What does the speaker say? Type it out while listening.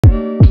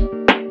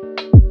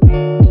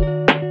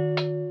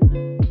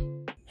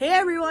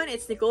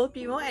it's Nicole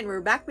Primo and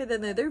we're back with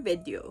another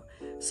video.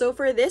 So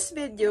for this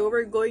video,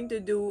 we're going to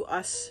do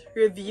a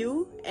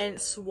review and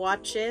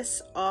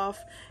swatches of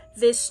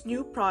this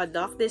new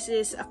product. This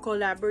is a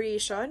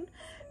collaboration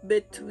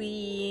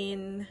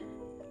between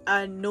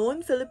a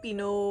known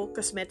Filipino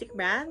cosmetic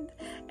brand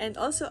and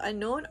also a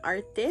known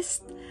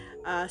artist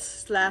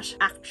slash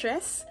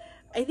actress.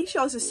 I think she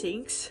also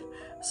sings.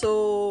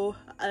 So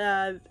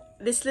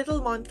this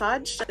little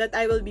montage that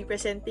I will be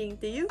presenting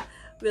to you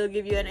will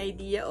give you an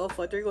idea of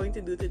what we're going to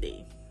do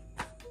today.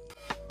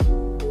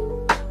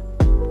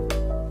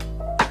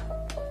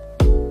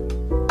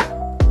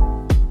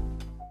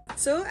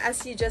 So,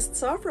 as you just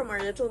saw from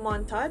our little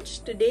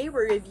montage, today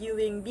we're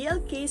reviewing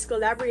BLK's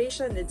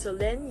collaboration with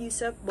Solenn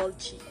Heussaff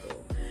Bolchito.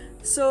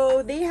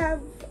 So, they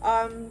have,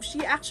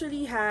 she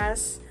actually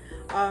has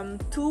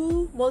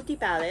 2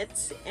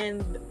 multi-palettes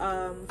and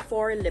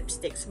 4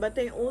 lipsticks, but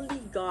I only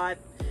got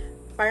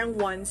parang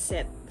 1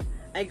 set.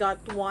 I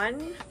got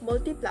 1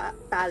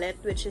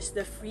 multi-palette, which is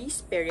the Free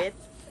Spirit,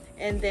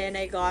 and then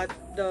I got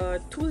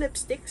the 2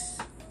 lipsticks,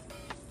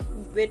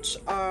 which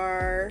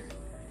are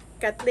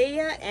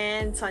Cattleya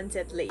and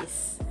Sunset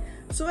Lace.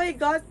 So I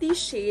got these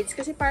shades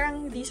kasi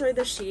parang these are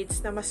the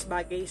shades na mas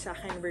bagay sa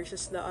akin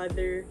versus the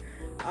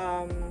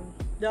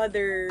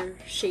other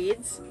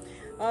shades.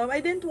 I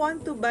didn't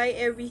want to buy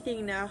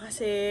everything na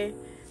kasi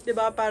 'di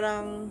ba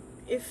parang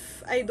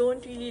if I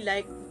don't really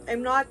like,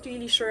 I'm not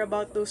really sure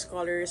about those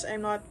colors.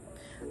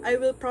 I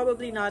will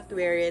probably not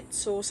wear it.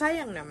 So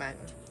sayang naman.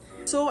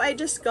 So I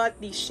just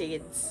got these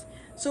shades.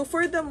 So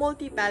for the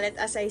multi-palette,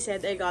 as I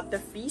said, I got the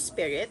Free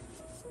Spirit.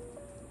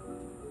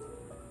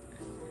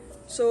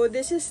 So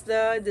this is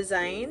the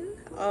design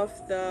of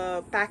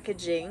the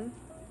packaging.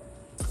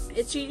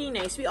 It's really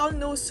nice. We all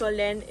know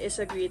Solenn is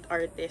a great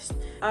artist.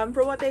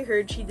 From what I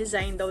heard, she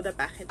designed out the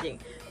packaging.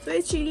 So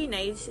it's really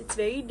nice. It's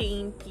very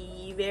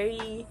dainty,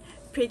 very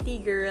pretty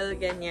girl,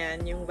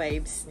 ganyan yung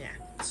vibes niya.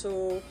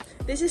 So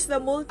this is the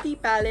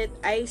multi-palette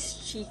Eyes,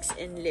 Cheeks,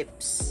 and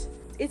Lips.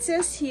 It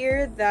says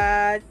here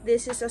that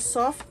this is a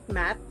soft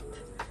matte.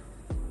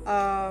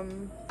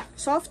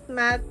 Soft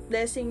matte,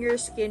 blessing your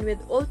skin with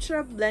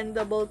ultra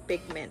blendable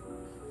pigment.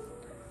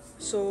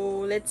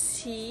 So let's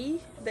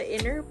see the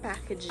inner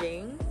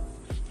packaging.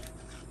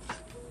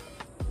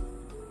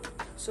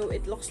 So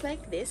it looks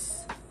like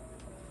this.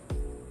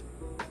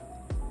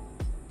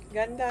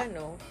 Ganda,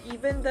 no?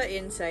 Even the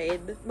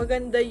inside,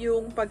 maganda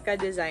yung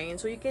pagka-design.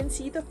 So you can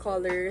see the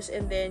colors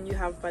and then you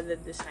have pa the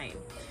design.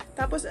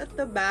 Tapos at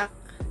the back,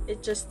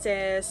 it just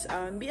says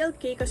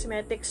BLK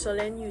Cosmetics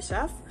Solenn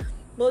Heussaff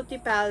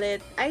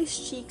Multi-Palette Eyes,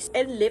 Cheeks,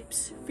 and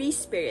Lips Free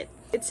Spirit.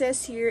 It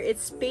says here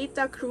it's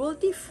PETA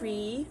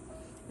cruelty-free,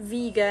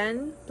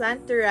 vegan,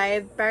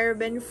 plant-derived,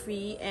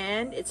 paraben-free,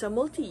 and it's a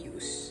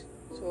multi-use.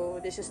 So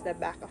this is the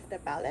back of the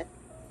palette.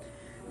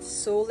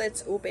 So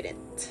let's open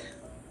it.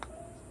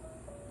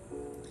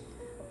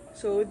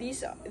 So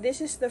this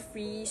is the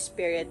Free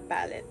Spirit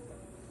palette.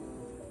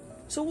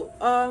 So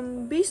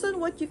based on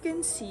what you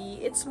can see,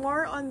 it's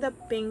more on the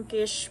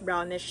pinkish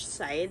brownish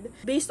side.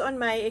 Based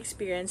on my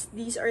experience,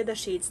 these are the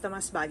shades na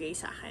mas bagay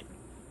sa akin.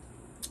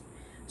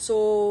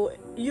 So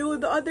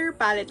the other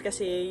palette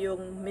kasi,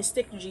 yung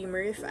Mystic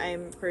Dreamer, if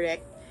I'm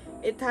correct,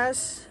 it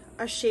has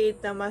a shade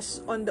na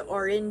mas on the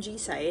orangey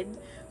side.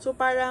 So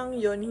parang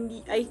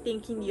yun, I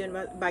think hindi yun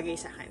bagay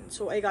sa akin.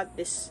 So I got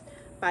this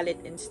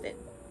palette instead.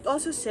 It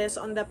also says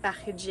on the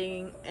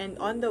packaging and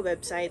on the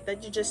website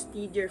that you just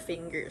need your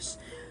fingers.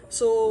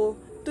 So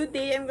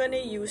today I'm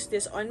gonna use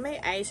this on my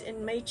eyes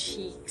and my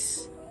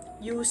cheeks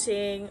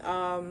using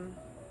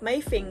my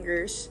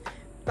fingers.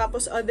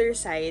 Tapos other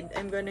side,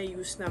 I'm gonna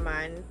use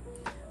naman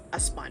a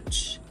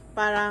sponge.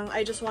 Parang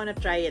I just wanna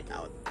try it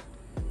out.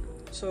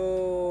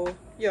 So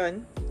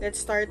yun, let's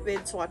start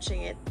with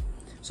swatching it.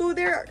 So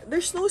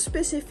there's no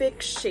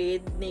specific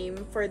shade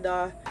name for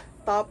the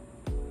top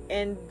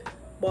and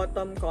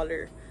bottom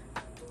color.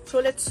 So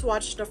let's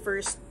swatch the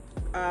first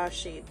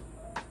shade.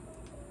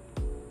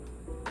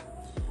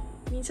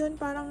 Minsan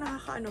parang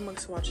nakakaano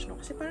mag-swatch, no?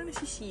 Kasi parang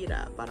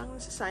nasisira. Parang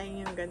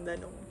nasasayang yung ganda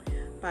nung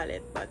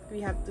palette. But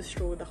we have to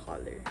show the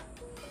color.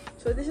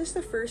 So this is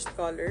the first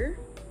color.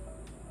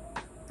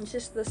 This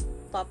is the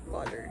top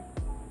color.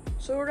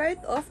 So right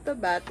off the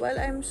bat,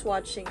 while I'm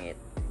swatching it,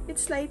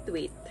 it's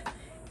lightweight.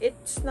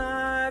 It's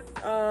not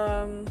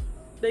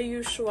the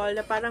usual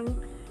na parang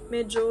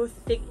medyo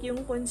thick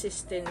yung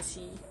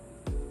consistency.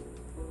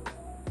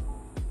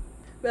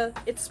 Well,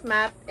 it's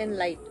matte and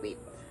lightweight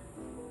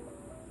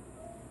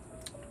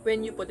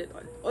when you put it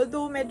on.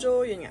 Although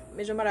medyo, yun nga,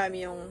 medyo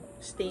marami yung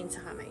stain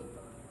sa kamay.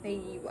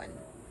 Naiiwan.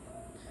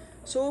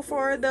 So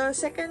for the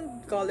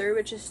second color,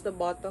 which is the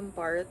bottom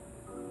part,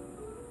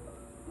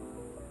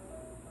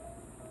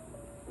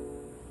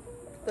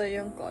 ito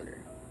yung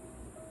color.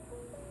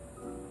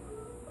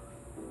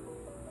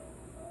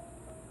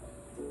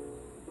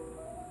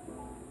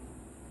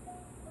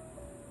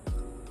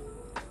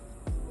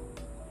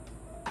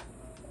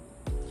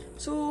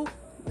 So,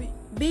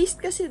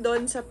 based kasi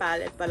doon sa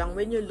palette palang,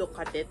 when you look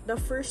at it,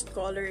 the first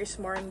color is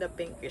more on the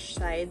pinkish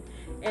side.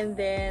 And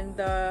then,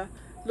 the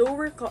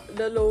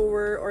the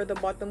lower or the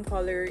bottom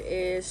color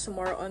is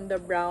more on the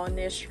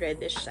brownish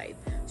reddish side.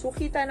 So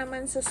kita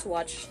naman sa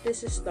swatch,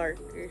 this is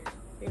darker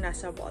yung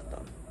nasa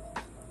bottom.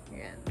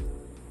 Ayan.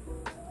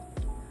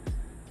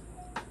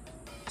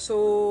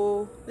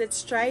 So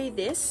let's try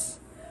this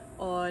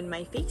on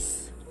my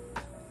face.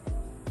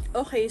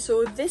 Okay,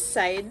 so this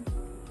side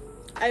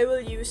I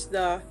will use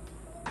the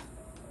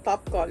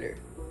top color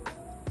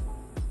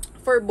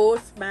for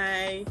both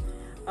my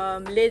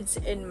lids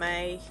and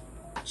my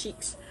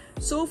cheeks.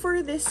 So for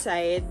this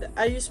side,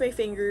 I'll use my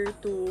finger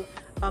to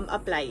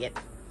apply it.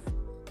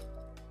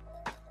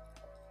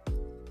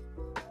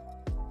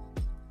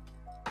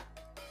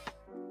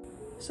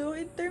 So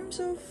in terms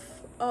of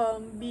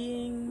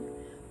being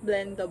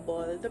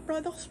blendable, the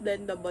product's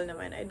blendable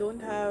naman. I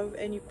don't have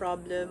any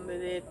problem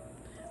with it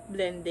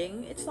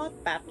blending. It's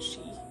not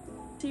patchy.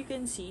 So you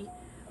can see,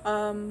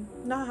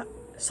 na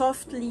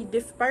softly,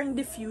 parang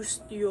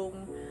diffused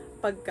yung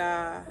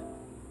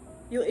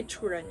yung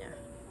itsura niya.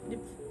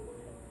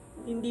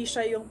 Hindi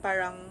siya yung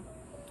parang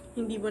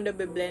hindi mo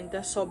nabe-blend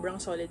na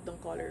sobrang solid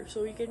ng color.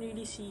 So you can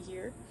really see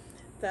here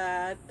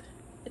that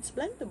it's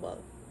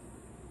blendable.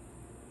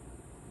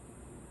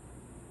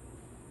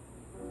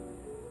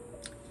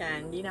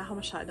 Yan, hindi na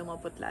ako masyadong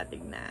maputla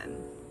tignan.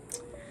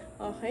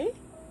 Okay?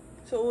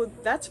 So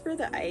that's for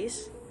the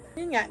eyes.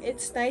 Yun nga,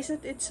 it's nice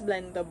that it's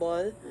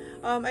blendable.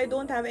 I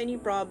don't have any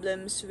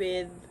problems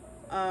with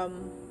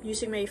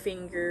using my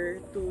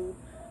finger to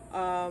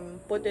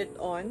put it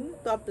on,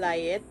 to apply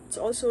it. It's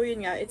also,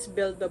 yun nga, it's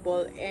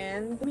buildable,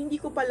 and hindi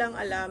ko pa lang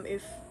alam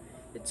if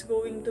it's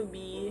going to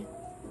be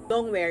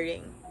long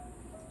wearing.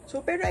 So,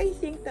 pero I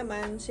think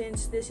naman,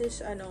 since this is,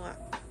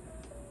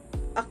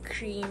 a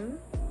cream,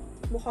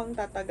 mukhang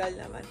tatagal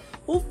naman.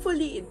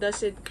 Hopefully, it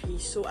doesn't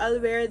crease. So, I'll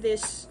wear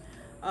this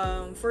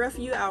for a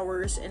few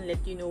hours and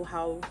let you know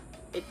how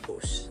it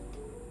goes.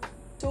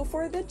 So,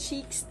 for the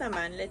cheeks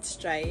naman, let's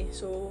try.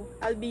 So,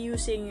 I'll be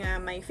using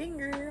my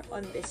finger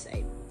on this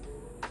side.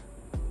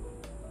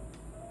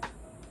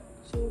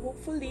 So,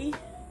 hopefully,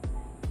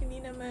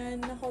 hindi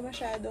naman ako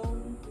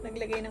masyadong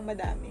naglagay ng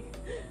madami.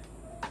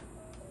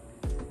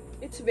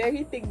 It's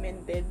very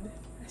pigmented,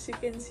 as you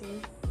can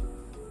see.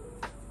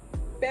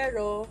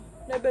 Pero,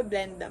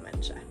 nabe-blend naman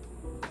siya.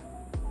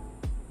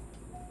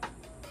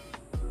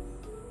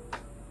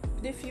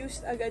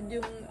 Diffused agad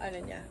yung,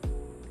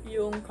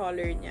 yung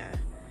color niya.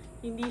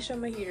 Hindi siya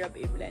mahirap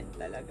i-blend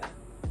talaga.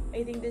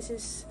 I think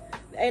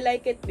I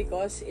like it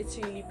because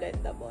it's really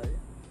blendable.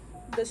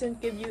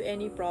 Doesn't give you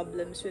any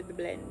problems with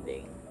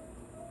blending.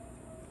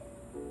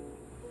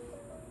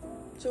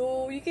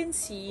 So, you can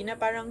see na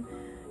parang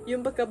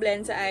yung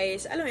pagka-blend sa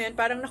eyes, alam mo yun,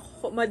 parang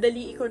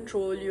madali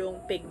i-control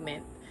yung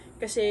pigment.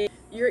 Kasi,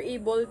 you're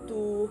able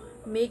to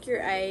make your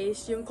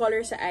eyes, yung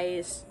color sa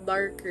eyes,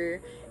 darker,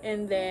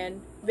 and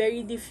then,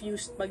 very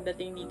diffused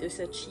pagdating dito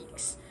sa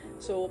cheeks.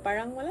 So,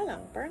 parang wala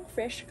lang, parang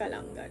fresh ka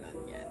lang, ganon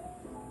yan.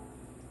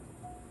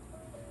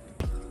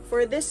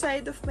 For this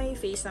side of my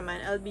face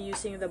naman, I'll be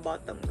using the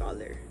bottom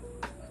color.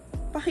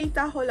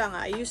 Pakita ko lang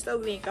I used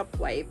a makeup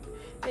wipe.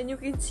 And you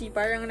can see,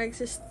 parang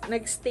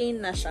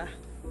nag-stain na siya.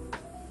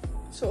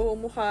 So,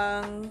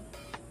 mukhang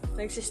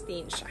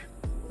nagsistain siya.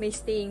 May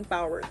staying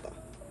power to.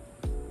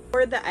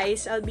 For the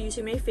eyes, I'll be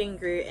using my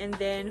finger. And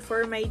then,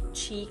 for my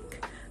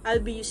cheek, I'll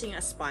be using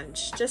a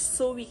sponge. Just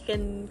so we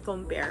can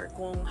compare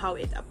kung how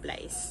it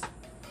applies.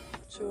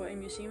 So,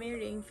 I'm using my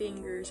ring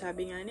finger.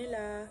 Sabi nga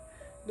nila,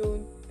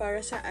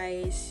 para sa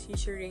eyes,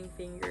 use your ring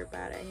finger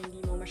para hindi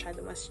mo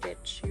masyado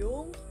ma-stretch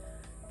yung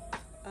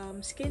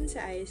skin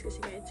sa eyes kasi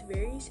it's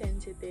very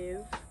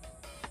sensitive.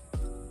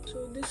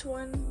 So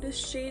this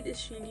shade is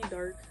really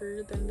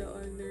darker than the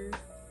other.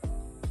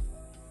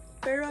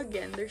 Pero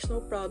again, there's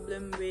no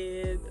problem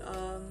with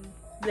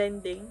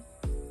blending.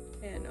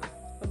 Ayan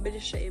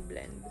mabilis siya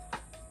i-blend.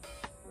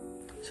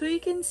 So you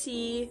can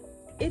see,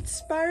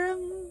 it's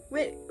parang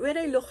when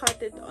I look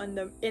at it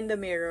in the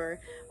mirror,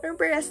 parang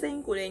parehas na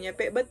yung kulay niya,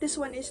 but this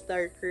one is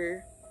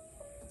darker.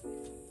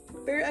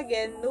 Pero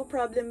again, no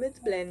problem with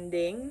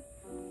blending.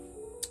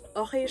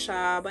 Okay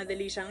siya,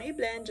 madali siyang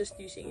i-blend just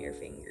using your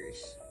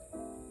fingers.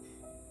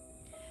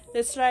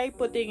 Let's try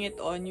putting it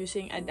on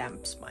using a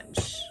damp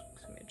sponge.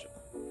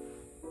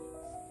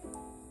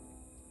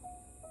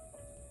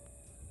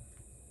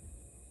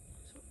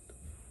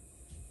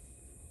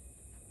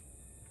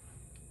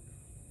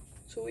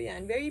 So,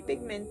 yan. Very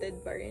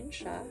pigmented pa rin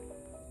siya.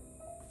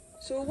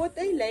 So, what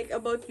I like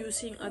about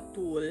using a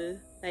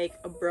tool, like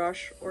a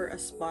brush or a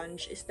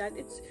sponge, is that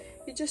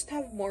you just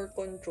have more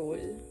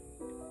control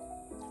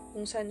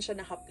kung saan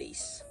siya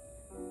naka-place.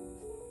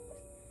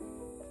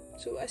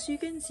 So, as you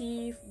can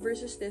see,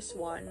 versus this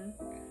one,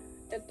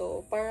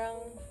 ito, parang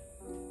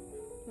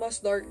mas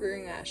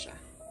darker nga siya.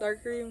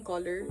 Darker yung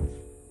color.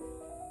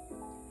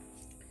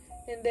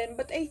 And then,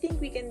 but I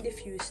think we can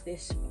diffuse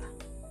this pa.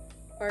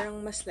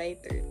 Parang mas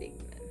lighter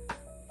tignan.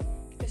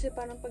 Kasi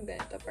parang pag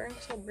ganito, parang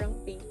sobrang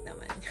pink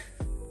naman.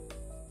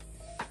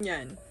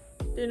 Yan.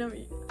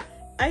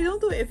 I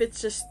don't know if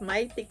it's just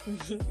my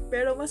technique,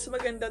 pero mas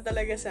maganda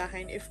talaga sa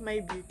akin if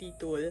my beauty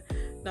tool,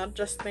 not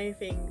just my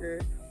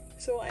finger.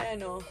 So,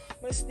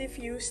 mas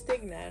diffuse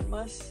tignan,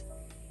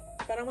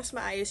 parang mas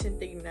maayos yung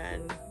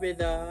tignan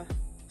with a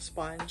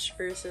sponge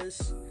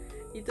versus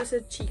dito sa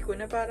cheek ko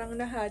na parang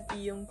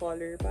nahati yung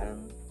color.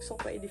 Parang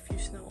gusto ko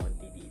i-diffuse ng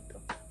onti dito.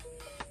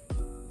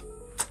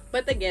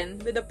 But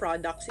again, with the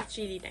products, it's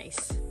really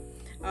nice.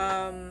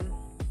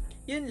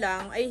 Yun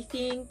lang, I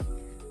think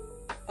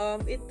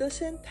it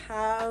doesn't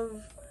have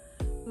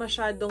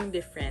masyadong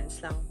difference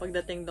lang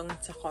pagdating dong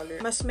sa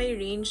color. Mas may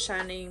range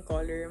sana yung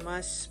color,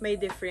 mas may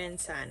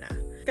difference sana.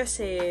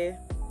 Kasi,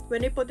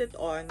 when you put it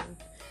on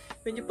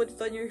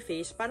your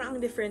face, parang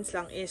ang difference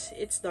lang is,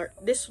 it's dark.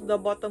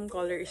 The bottom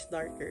color is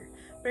darker.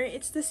 Pero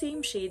it's the same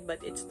shade,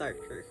 but it's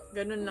darker.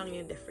 Ganun lang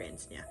yung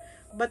difference niya.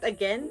 But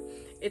again,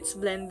 it's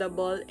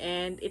blendable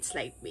and it's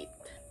lightweight.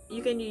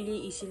 You can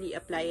really easily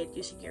apply it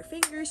using your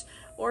fingers,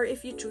 or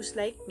if you choose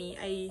like me,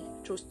 I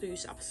chose to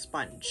use a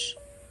sponge.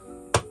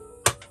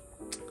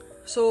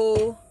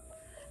 So,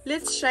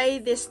 let's try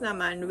this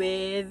naman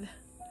with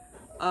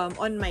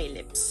on my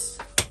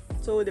lips.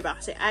 So, diba?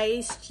 Kasi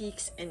eyes,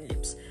 cheeks, and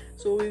lips.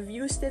 So, we've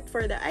used it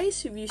for the eyes,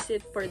 we've used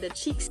it for the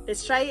cheeks.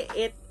 Let's try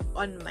it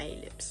on my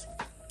lips.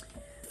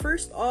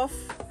 First off,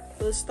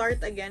 we'll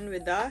start again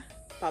with the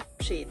top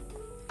shade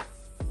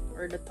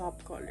or the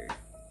top color.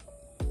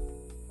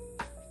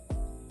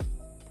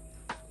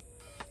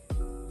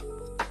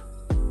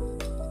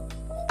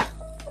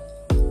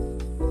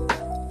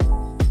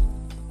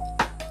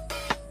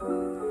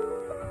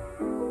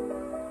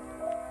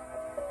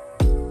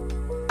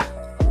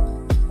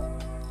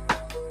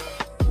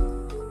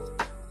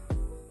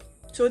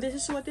 So this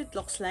is what it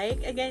looks like.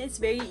 Again, it's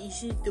very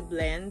easy to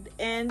blend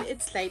and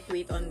it's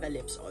lightweight on the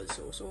lips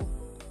also. So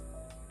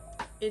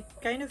it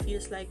kind of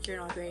feels like you're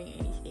not wearing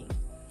anything.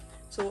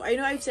 So I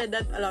know I've said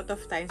that a lot of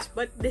times,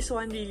 but this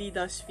one really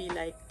does feel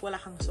like wala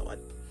kang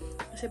suot.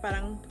 Kasi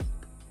parang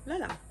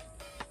wala lang.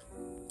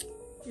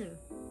 Yun.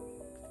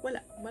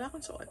 Wala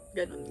kang suot.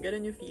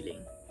 Ganun yung feeling.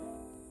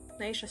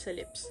 Nice siya sa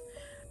lips.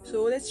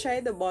 So let's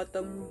try the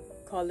bottom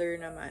color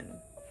naman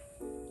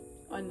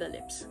on the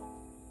lips.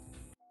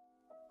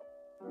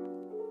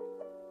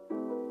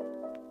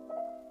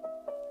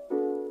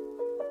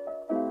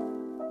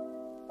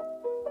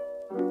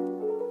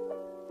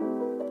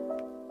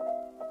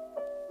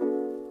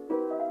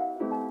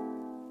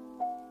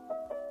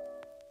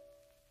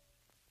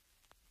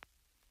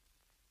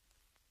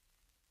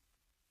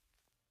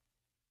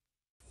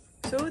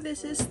 So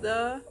this is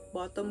the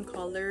bottom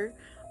color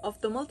of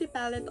the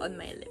multi-palette on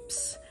my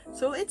lips.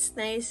 So it's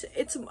nice.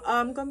 It's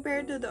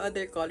compared to the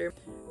other color,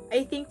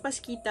 I think mas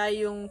kita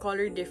yung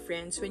color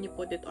difference when you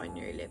put it on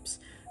your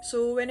lips.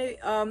 So when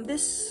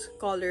this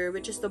color,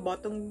 which is the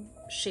bottom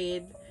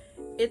shade,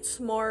 it's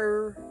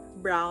more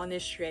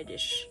brownish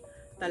reddish.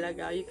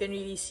 Talaga, you can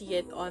really see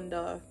it on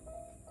the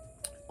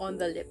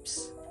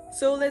lips.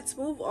 So let's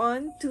move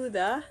on to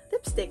the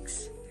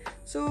lipsticks.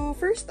 So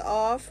first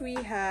off, we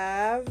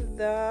have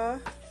the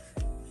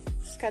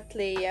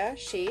Cattleya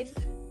shade.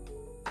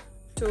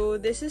 So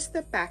this is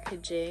the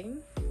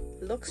packaging.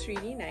 Looks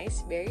really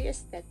nice, very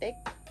aesthetic.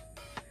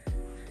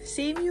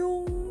 Same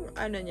yung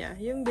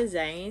yung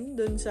design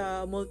dun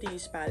sa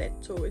multi-use palette.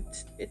 So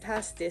it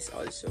has this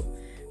also.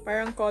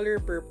 Parang color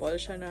purple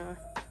siya na,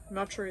 I'm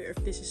not sure if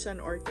this is an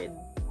orchid.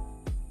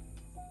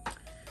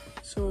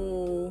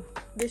 So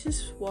this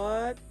is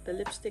what the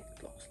lipstick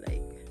looks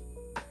like.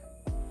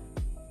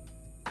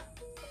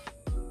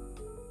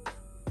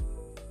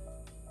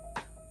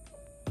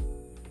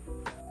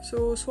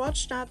 So,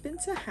 swatch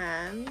natin sa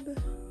hand.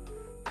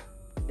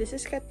 This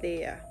is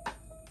Cattleya.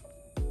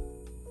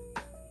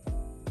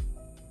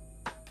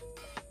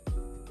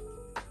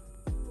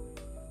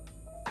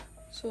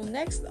 So,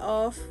 next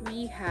off,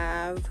 we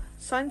have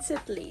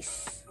Sunset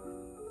Lace.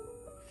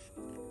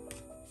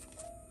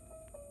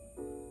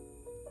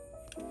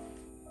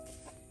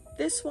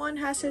 This one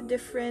has a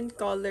different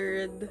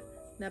colored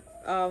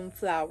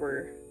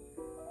flower.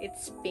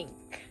 It's pink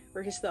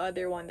versus the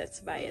other one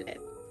that's violet.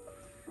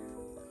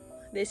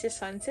 This is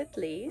Sunset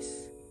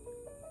Lace.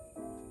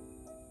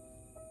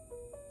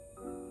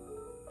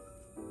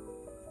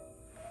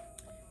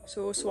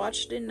 So,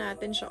 swatch din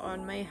natin siya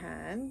on my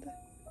hand.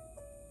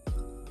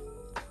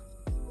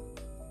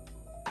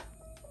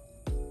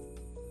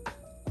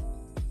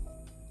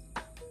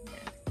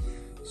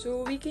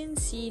 So, we can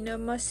see na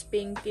mas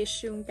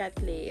pinkish yung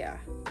Cattleya.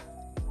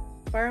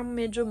 Parang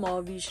medyo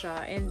mauve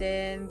siya. And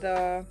then,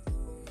 the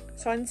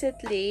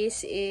Sunset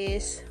Lace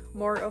is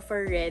more of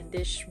a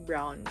reddish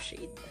brown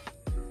shade.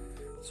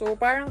 So,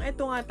 parang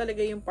ito nga talaga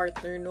yung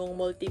partner nung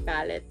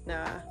multi-palette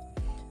na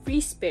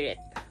Free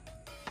Spirit.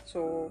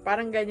 So,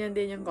 parang ganyan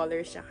din yung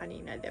colors niya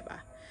kanina,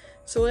 diba?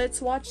 So,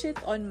 let's watch it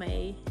on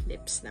my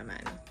lips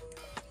naman.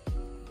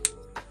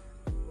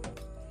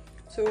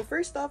 So,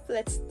 first off,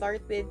 let's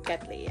start with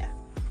Cattleya.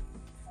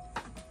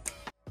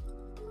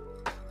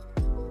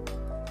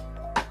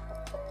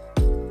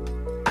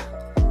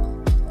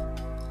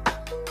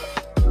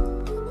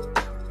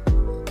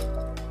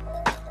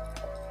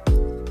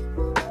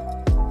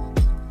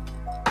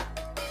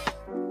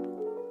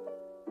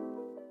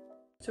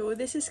 So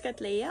this is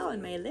Cattleya on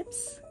my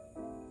lips.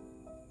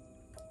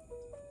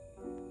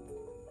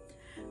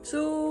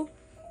 So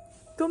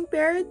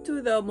compared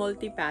to the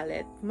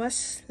multi-palette,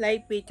 mas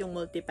lightweight yung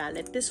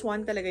multi-palette. This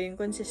one talaga yung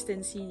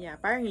consistency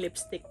niya, parang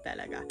lipstick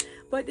talaga.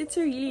 But it's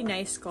a really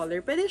nice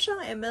color. Pwede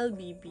siyang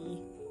MLBB.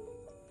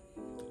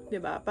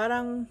 Diba?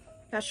 Parang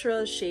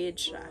natural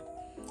shade siya.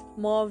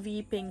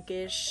 Mauvey,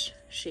 pinkish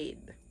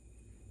shade.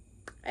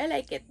 I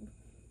like it.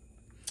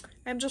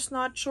 I'm just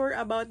not sure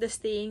about the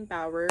staying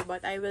power,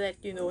 but I will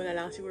let you know na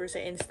lang siguro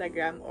sa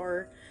Instagram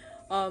or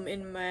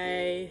in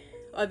my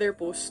other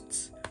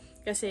posts.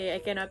 Kasi I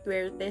cannot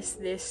wear this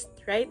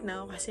right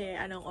now kasi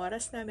anong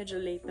oras na,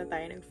 medyo late na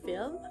tayo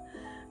nag-film.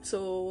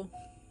 So,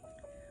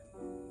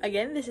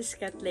 again, this is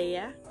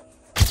Cattleya.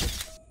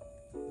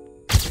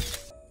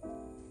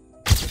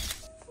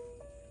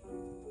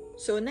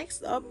 So,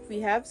 next up,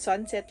 we have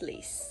Sunset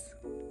Lace.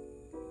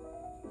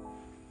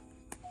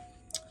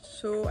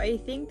 So, I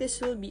think this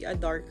will be a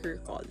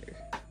darker color.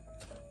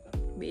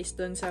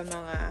 Based dun sa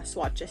mga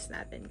swatches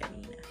natin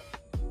kanina.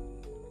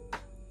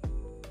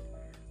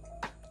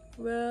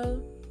 Well,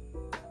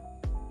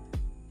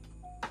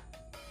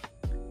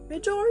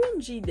 medyo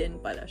orangey din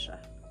pala siya.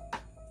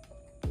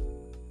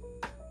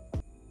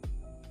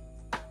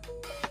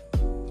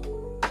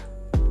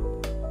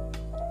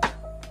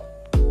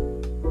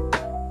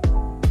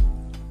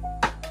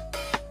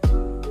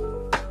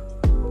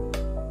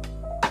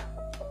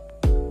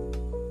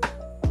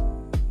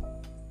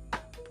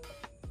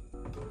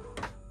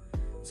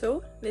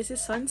 So, this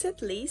is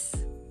Sunset Lace.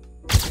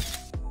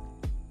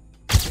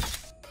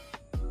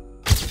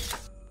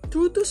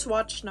 True to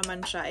Swatch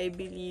naman siya, I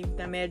believe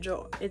na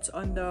medyo it's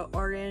on the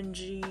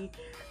orangey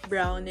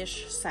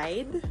brownish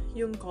side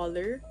yung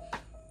color.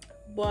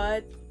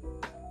 But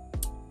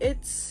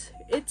it's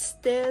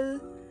still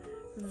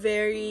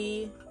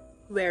very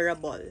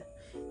wearable.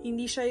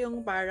 Hindi siya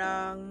yung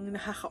parang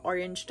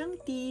nakaka-orange ng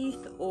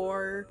teeth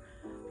or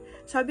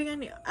sabi nga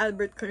ni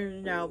Albert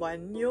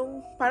Cornawan,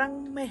 yung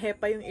parang may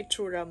hepa yung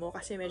itsura mo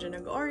kasi medyo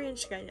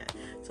nag-orange ganyan.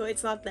 So,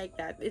 it's not like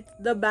that.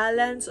 The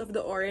balance of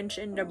the orange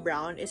and the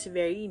brown is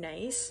very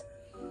nice.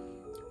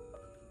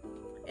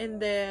 And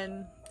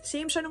then,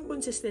 same siya ng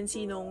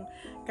consistency nung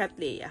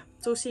Cattleya.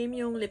 So, same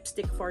yung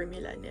lipstick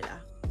formula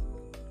nila.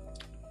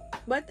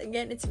 But,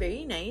 again, it's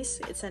very nice.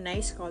 It's a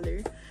nice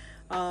color.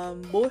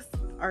 Both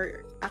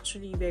are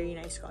actually very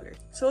nice color.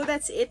 So,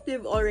 that's it.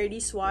 We've already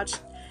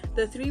swatched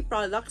the 3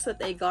 products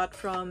that I got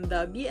from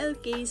the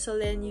BLK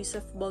Solenn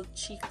Heussaff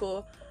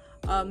Chico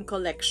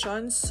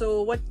collection.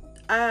 So what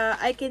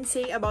I can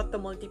say about the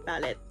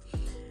multi-palette,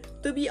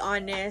 to be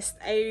honest,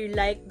 I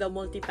like the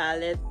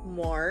multi-palette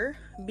more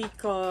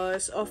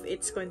because of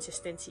its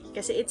consistency.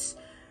 Kasi it's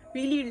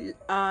really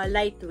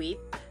lightweight.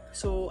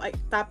 So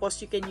tapos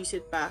you can use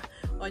it pa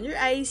on your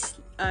eyes,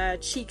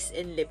 cheeks,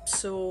 and lips.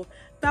 So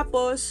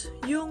tapos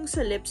yung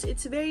sa lips,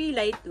 it's very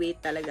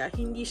lightweight talaga.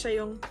 Hindi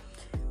siya yung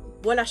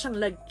wala siyang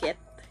lagkit.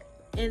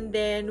 And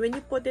then, when you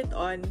put it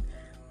on,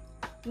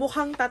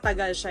 mukhang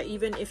tatagal siya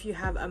even if you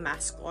have a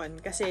mask on.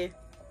 Kasi,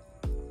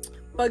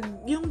 pag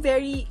yung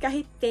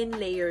kahit thin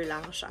layer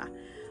lang siya,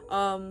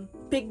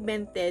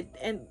 pigmented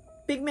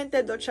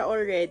siya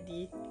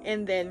already.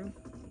 And then,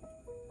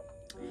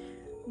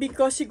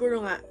 because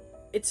siguro nga,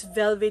 it's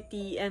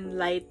velvety and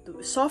light,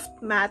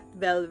 soft matte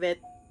velvet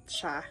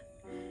siya,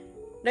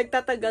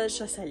 nagtatagal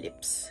siya sa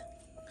lips.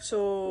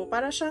 So,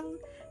 para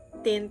siyang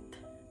tint,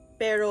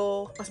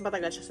 pero mas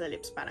matagal siya sa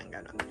lips, parang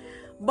ganon.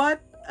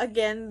 But,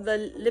 again,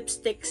 the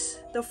lipsticks,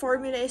 the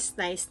formula is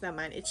nice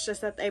naman. It's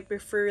just that I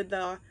prefer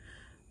the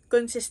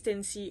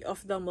consistency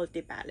of the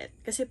multi-palette.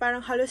 Kasi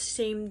parang halos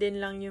same din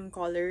lang yung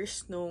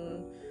colors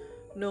nung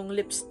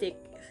lipsticks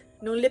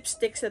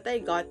that I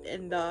got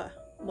in the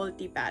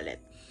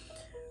multi-palette.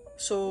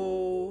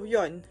 So,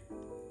 yun.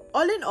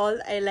 All in all,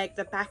 I like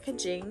the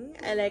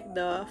packaging. I like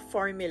the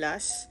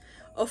formulas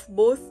of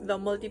both the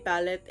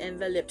multi-palette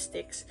and the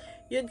lipsticks.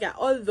 Yun nga,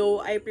 although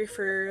I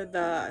prefer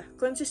the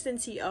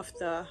consistency of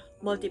the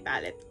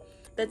multi-palette.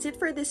 That's it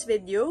for this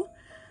video.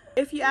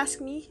 If you ask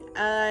me,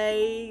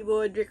 I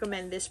would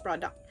recommend this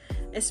product,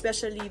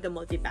 especially the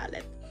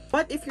multi-palette.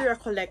 But if you're a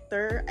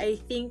collector,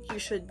 I think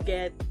you should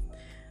get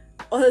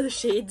all the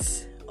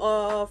shades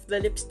of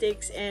the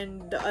lipsticks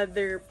and the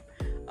other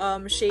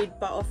shade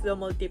pa of the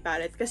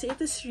multi-palette. Kasi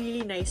it is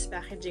really nice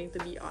packaging, to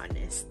be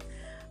honest.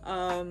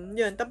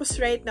 Yun.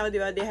 Tapos right now,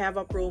 diba, they have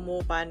a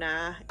promo pa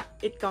na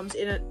it comes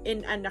in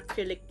an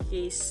acrylic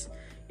case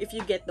if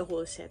you get the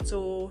whole set.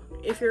 So,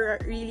 if you're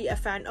really a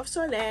fan of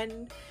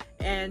Solenn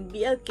and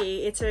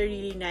BLK, it's a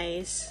really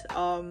nice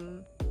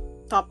parang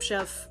top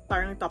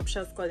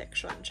shelf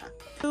collection siya.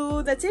 So,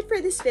 that's it for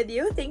this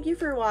video. Thank you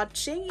for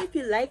watching. If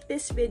you like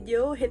this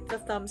video, hit the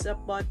thumbs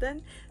up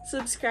button,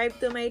 subscribe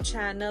to my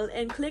channel,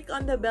 and click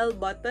on the bell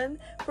button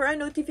for a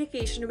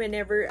notification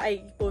whenever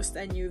I post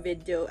a new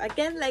video.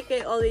 Again, like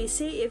I always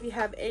say, if you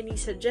have any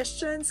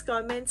suggestions,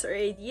 comments, or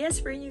ideas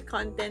for new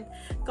content,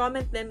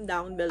 comment them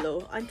down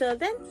below. Until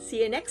then,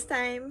 see you next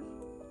time!